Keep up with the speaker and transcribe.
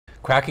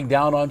cracking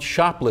down on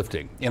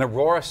shoplifting. And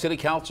Aurora City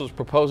Council is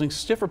proposing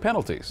stiffer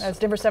penalties. As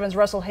Denver 7's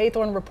Russell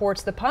Haythorne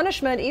reports, the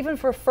punishment, even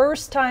for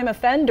first-time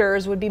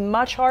offenders, would be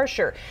much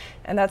harsher.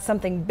 And that's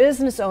something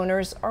business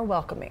owners are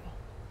welcoming.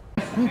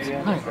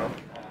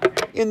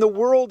 In the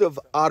world of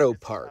auto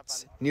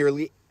parts,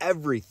 nearly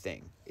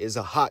everything is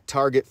a hot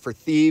target for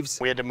thieves.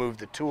 We had to move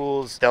the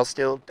tools. They'll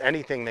steal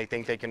anything they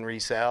think they can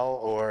resell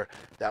or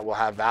that will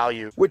have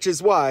value. Which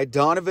is why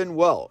Donovan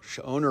Welsh,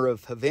 owner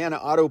of Havana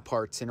Auto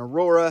Parts in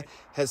Aurora,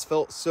 has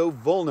felt so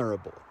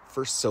vulnerable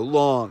for so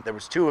long. There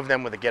was two of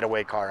them with a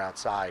getaway car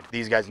outside.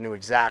 These guys knew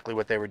exactly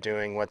what they were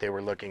doing, what they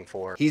were looking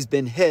for. He's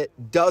been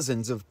hit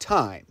dozens of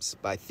times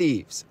by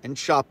thieves and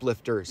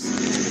shoplifters.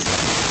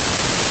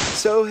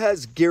 So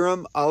has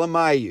Giram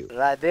Alamayu.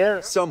 Right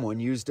there. Someone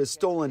used a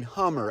stolen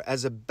Hummer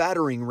as a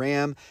battering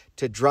ram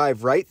to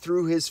drive right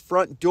through his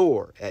front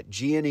door at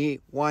G&E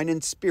Wine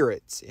and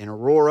Spirits in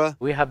Aurora.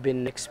 We have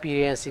been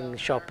experiencing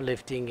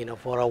shoplifting,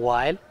 for a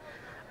while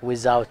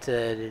without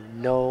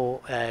no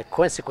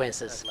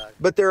consequences.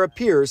 But there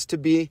appears to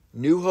be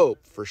new hope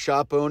for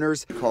shop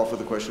owners. Call for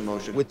the question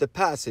motion. With the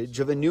passage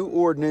of a new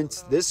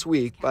ordinance this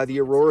week by the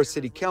Aurora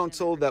City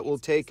Council that will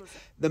take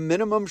the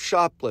minimum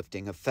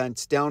shoplifting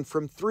offense down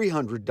from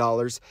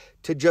 $300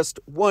 to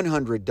just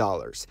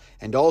 $100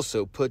 and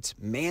also puts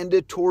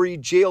mandatory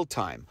jail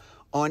time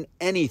on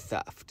any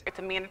theft. It's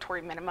a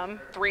mandatory minimum,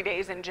 3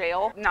 days in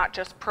jail, not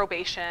just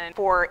probation.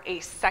 For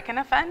a second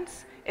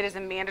offense, it is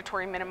a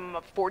mandatory minimum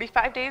of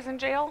 45 days in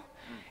jail.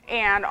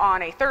 And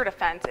on a third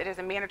offense, it is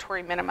a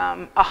mandatory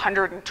minimum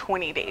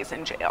 120 days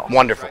in jail.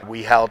 Wonderful.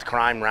 We held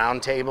crime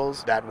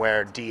roundtables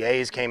where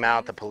DAs came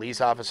out, the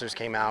police officers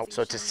came out.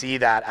 So to see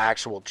that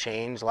actual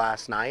change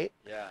last night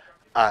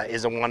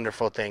is a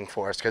wonderful thing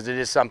for us because it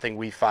is something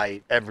we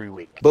fight every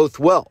week. Both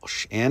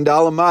Welsh and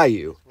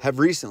Alamayu have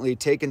recently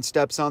taken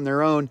steps on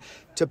their own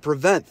to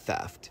prevent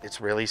theft. It's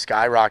really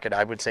skyrocketed,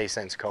 I would say,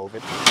 since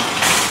COVID.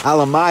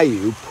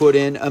 Alamayu put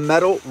in a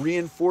metal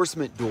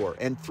reinforcement door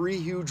and 3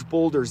 huge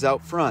boulders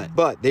out front,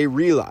 but they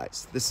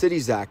realize the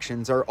city's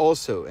actions are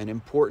also an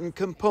important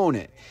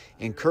component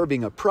in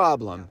curbing a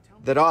problem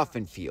that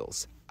often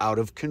feels out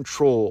of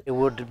control. It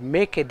would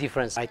make a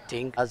difference, I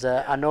think. As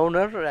an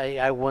owner,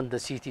 I want the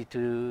city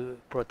to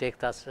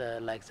protect us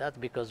like that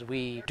because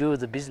we do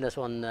the business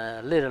on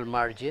a little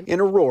margin.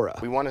 In Aurora,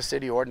 We want a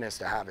city ordinance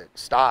to have it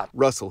stop.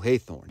 Russell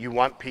Haythorne. You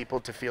want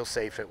people to feel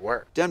safe at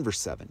work. Denver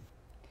 7.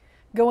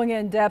 Going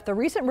in depth, a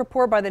recent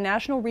report by the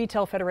National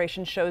Retail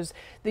Federation shows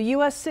the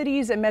U.S.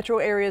 cities and metro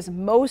areas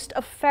most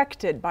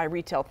affected by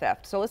retail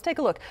theft. So let's take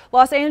a look.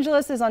 Los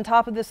Angeles is on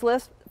top of this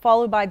list,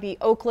 followed by the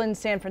Oakland,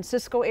 San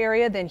Francisco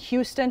area, then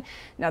Houston.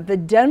 Now, the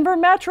Denver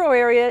metro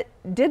area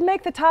did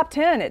make the top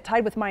 10. It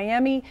tied with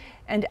Miami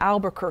and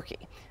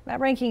Albuquerque. That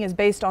ranking is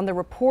based on the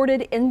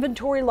reported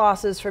inventory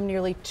losses from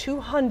nearly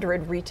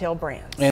 200 retail brands.